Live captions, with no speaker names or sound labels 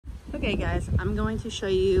Okay guys, I'm going to show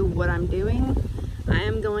you what I'm doing. I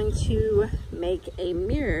am going to make a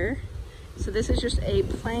mirror. So this is just a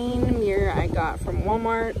plain mirror I got from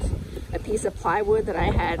Walmart, a piece of plywood that I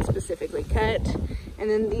had specifically cut. And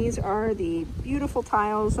then these are the beautiful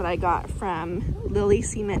tiles that I got from LiLi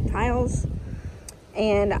Cement Tiles.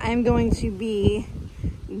 And I'm going to be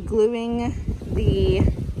gluing the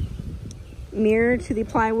mirror to the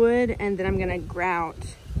plywood, and then I'm gonna grout,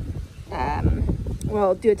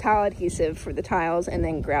 do a tile adhesive for the tiles and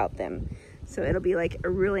then grout them. So it'll be like a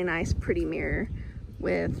really nice pretty mirror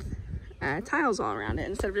with tiles all around it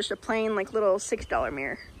instead of just a plain like little $6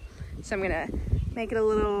 mirror. So I'm gonna make it a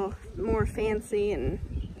little more fancy, and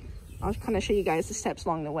I'll kind of show you guys the steps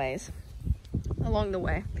along the way.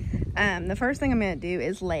 The first thing I'm gonna do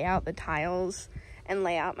is lay out the tiles and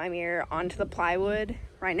lay out my mirror onto the plywood.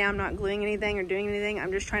 Right now I'm not gluing anything or doing anything.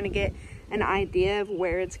 I'm just trying to get an idea of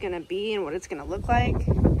where it's gonna be and what it's gonna look like.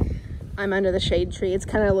 I'm under the shade tree. It's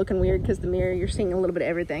kind of looking weird because the mirror, you're seeing a little bit of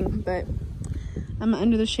everything, but I'm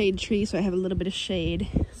under the shade tree, so I have a little bit of shade.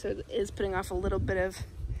 So it is putting off a little bit of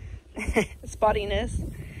spottiness.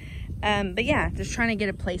 But yeah, just trying to get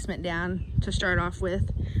a placement down to start off with,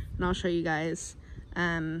 and I'll show you guys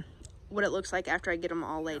what it looks like after I get them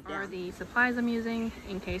all laid down. Are the supplies I'm using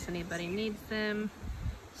in case anybody needs them.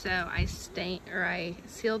 So I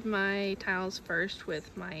sealed my tiles first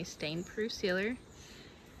with my Stainproof sealer.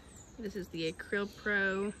 This is the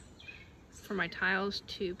AcrylPro for my tiles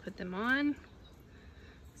to put them on.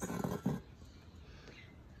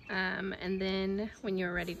 And then when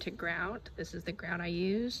you're ready to grout, this is the grout I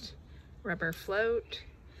used, rubber float,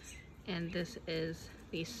 and this is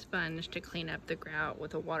the sponge to clean up the grout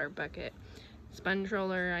with a water bucket. Sponge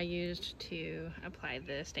roller I used to apply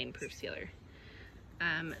the Stainproof sealer.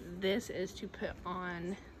 This is to put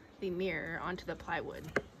on the mirror onto the plywood.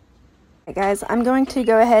 Hey guys, I'm going to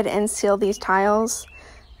go ahead and seal these tiles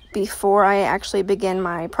before I actually begin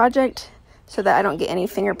my project so that I don't get any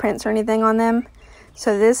fingerprints or anything on them.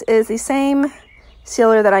 So this is the same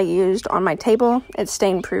sealer that I used on my table. It's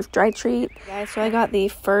Stainproof Drytreat. Guys, so I got the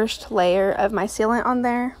first layer of my sealant on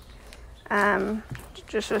there,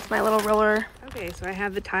 just with my little roller. Okay, so I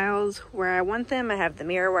have the tiles where I want them. I have the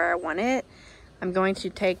mirror where I want it. I'm going to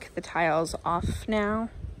take the tiles off now,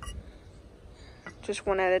 just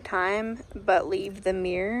one at a time, but leave the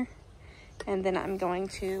mirror. And then I'm going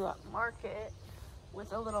to mark it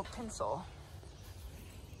with a little pencil.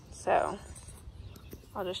 So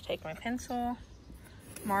I'll just take my pencil,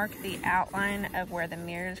 mark the outline of where the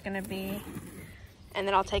mirror is going to be, and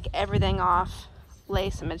then I'll take everything off, lay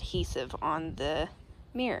some adhesive on the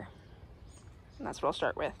mirror, and that's what I'll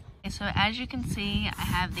start with. Okay, so as you can see, I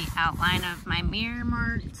have the outline of my mirror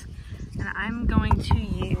marked, and I'm going to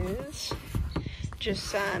use just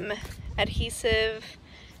some adhesive,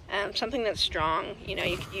 something that's strong. You know,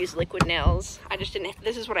 you could use liquid nails. I just didn't,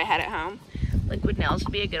 this is what I had at home. Liquid nails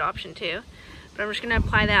would be a good option too. But I'm just gonna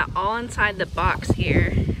apply that all inside the box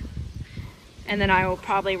here. And then I will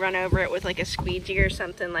probably run over it with like a squeegee or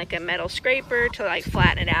something, like a metal scraper, to like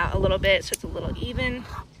flatten it out a little bit so it's a little even.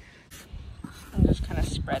 And just kind of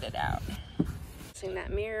spread it out. Placing that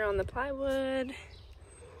mirror on the plywood.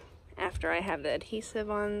 After I have the adhesive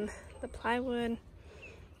on the plywood,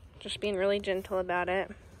 just being really gentle about it.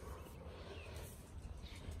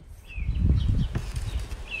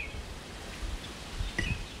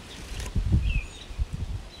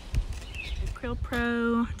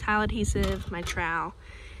 AcrylPro tile adhesive, my trowel,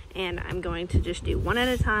 and I'm going to just do one at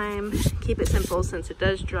a time, keep it simple since it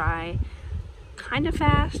does dry kind of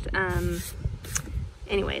fast.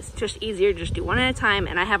 Anyways, just easier, just do one at a time,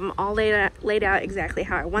 and I have them all laid out exactly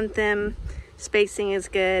how I want them. Spacing is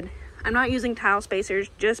good. I'm not using tile spacers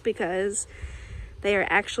just because they are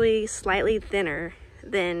actually slightly thinner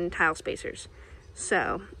than tile spacers.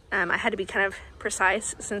 So I had to be kind of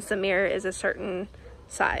precise since the mirror is a certain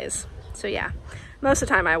size. So yeah, most of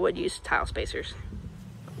the time I would use tile spacers.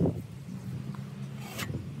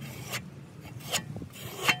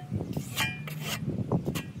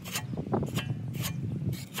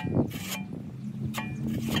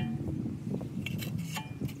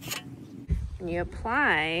 When you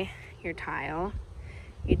apply your tile,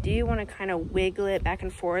 you do want to kind of wiggle it back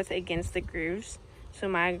and forth against the grooves. So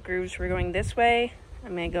my grooves were going this way.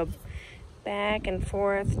 I'm going to go back and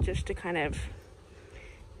forth just to kind of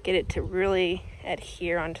get it to really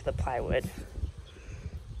adhere onto the plywood.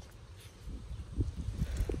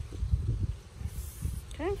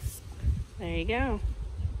 Okay, there you go.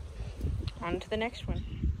 On to the next one.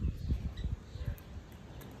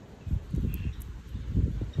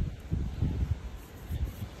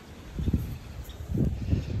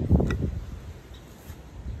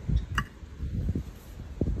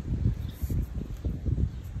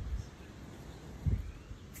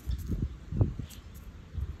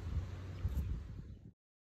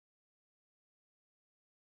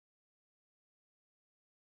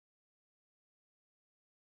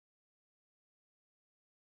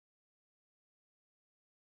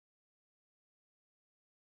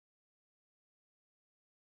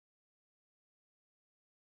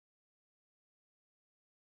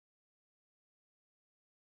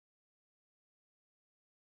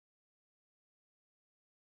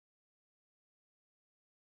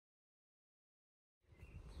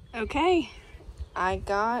 Okay, I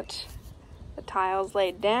got the tiles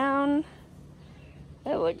laid down.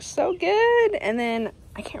 It looks so good. And then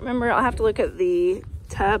I can't remember, I'll have to look at the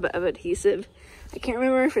tub of adhesive. I can't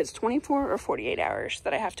remember if it's 24 or 48 hours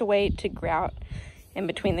that I have to wait to grout in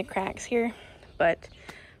between the cracks here. But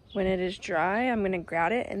when it is dry, I'm gonna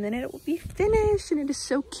grout it and then it will be finished. And it is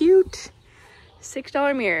so cute.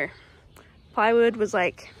 $6 mirror. Plywood was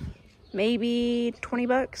like maybe 20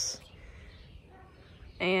 bucks.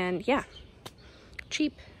 And yeah,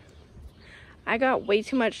 cheap. I got way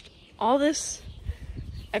too much, all this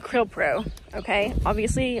AcrylPro, okay?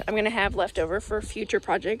 Obviously, I'm gonna have leftover for future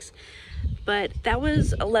projects, but that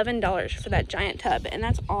was $11 for that giant tub, and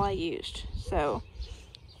that's all I used. So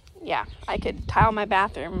yeah, I could tile my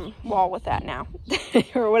bathroom wall with that now,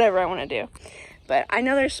 or whatever I wanna do. But I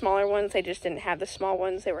know there's smaller ones, they just didn't have the small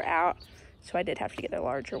ones, they were out, so I did have to get the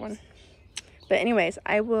larger one. But anyways,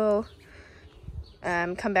 I will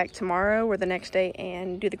come back tomorrow or the next day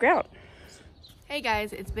and do the grout. Hey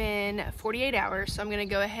guys, it's been 48 hours, so I'm gonna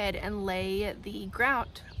go ahead and lay the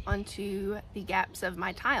grout onto the gaps of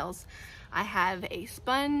my tiles. I have a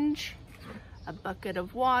sponge, a bucket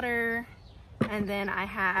of water, and then I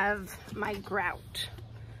have my grout.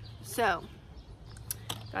 So,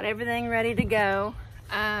 got everything ready to go.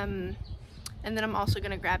 And then I'm also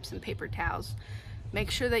gonna grab some paper towels. Make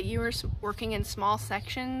sure that you are working in small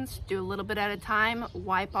sections, do a little bit at a time,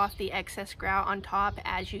 wipe off the excess grout on top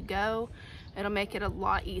as you go. It'll make it a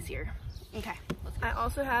lot easier. Okay. I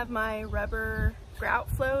also have my rubber grout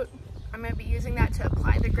float. I'm gonna be using that to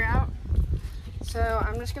apply the grout. So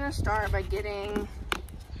I'm just gonna start by getting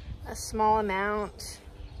a small amount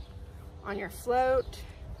on your float.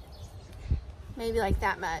 Maybe like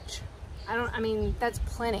that much. I mean, that's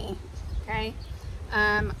plenty, okay?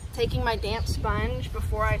 Taking my damp sponge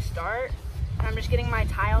before I start. I'm just getting my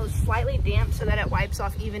tiles slightly damp so that it wipes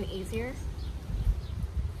off even easier.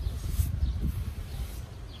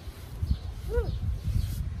 Woo.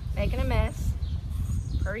 Making a mess,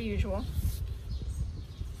 per usual.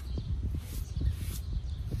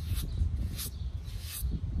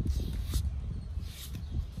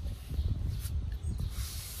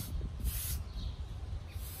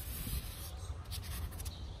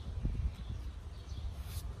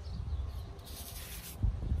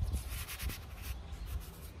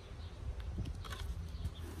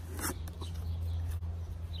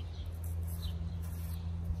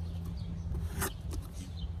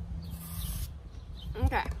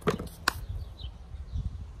 Okay.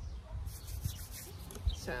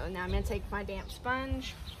 So now I'm going to take my damp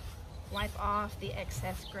sponge, wipe off the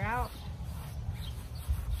excess grout.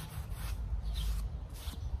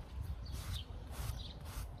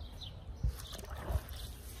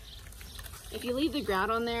 If you leave the grout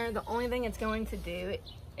on there, the only thing it's going to do,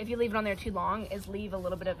 if you leave it on there too long, is leave a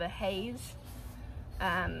little bit of a haze.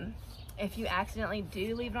 If you accidentally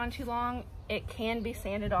do leave it on too long, it can be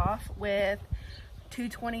sanded off with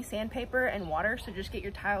 220 sandpaper and water. So just get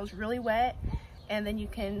your tiles really wet and then you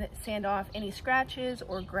can sand off any scratches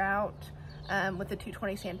or grout with the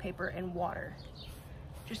 220 sandpaper and water.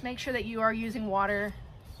 Just make sure that you are using water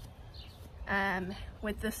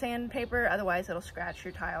with the sandpaper, otherwise it'll scratch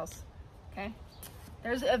your tiles, okay?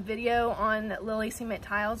 There's a video on LiLi Cement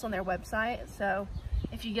Tiles on their website, so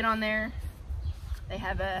if you get on there, they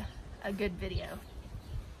have a good video.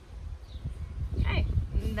 Okay,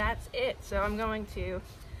 and that's it. So I'm going to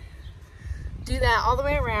do that all the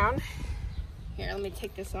way around. Here, let me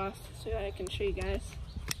take this off so that I can show you guys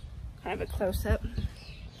kind of a close-up.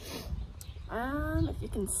 If you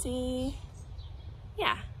can see,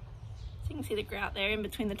 yeah, so you can see the grout there in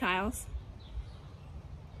between the tiles.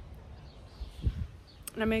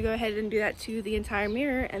 And I'm gonna go ahead and do that to the entire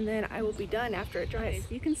mirror, and then I will be done after it dries.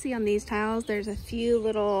 You can see on these tiles, there's a few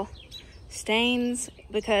little stains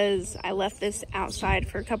because I left this outside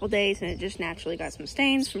for a couple days and it just naturally got some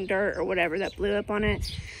stains from dirt or whatever that blew up on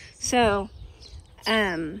it. So,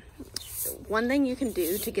 one thing you can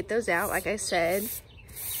do to get those out, like I said,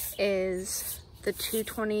 is the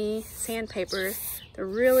 220 sandpaper, the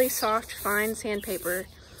really soft, fine sandpaper,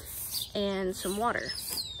 and some water.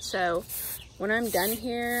 So when I'm done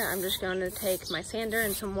here, I'm just going to take my sander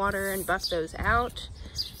and some water and buff those out.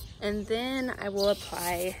 And then I will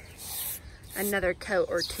apply another coat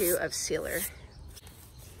or two of sealer.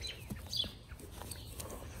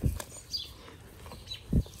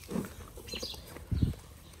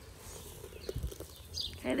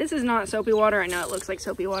 Okay, this is not soapy water. I know it looks like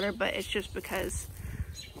soapy water, but it's just because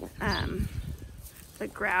the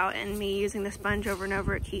grout and me using the sponge over and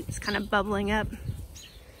over, it keeps kind of bubbling up.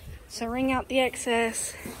 So wring out the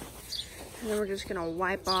excess, and then we're just gonna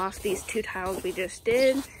wipe off these two tiles we just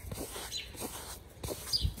did,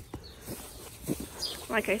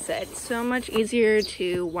 Like I said, so much easier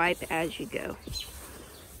to wipe as you go,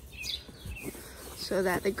 so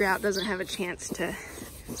that the grout doesn't have a chance to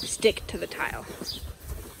stick to the tile.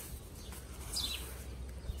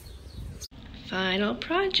 Final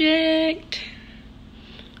project.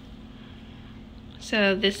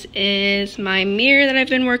 So this is my mirror that I've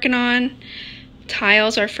been working on.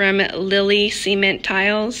 Tiles are from LiLi Cement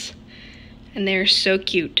Tiles, and they're so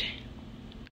cute.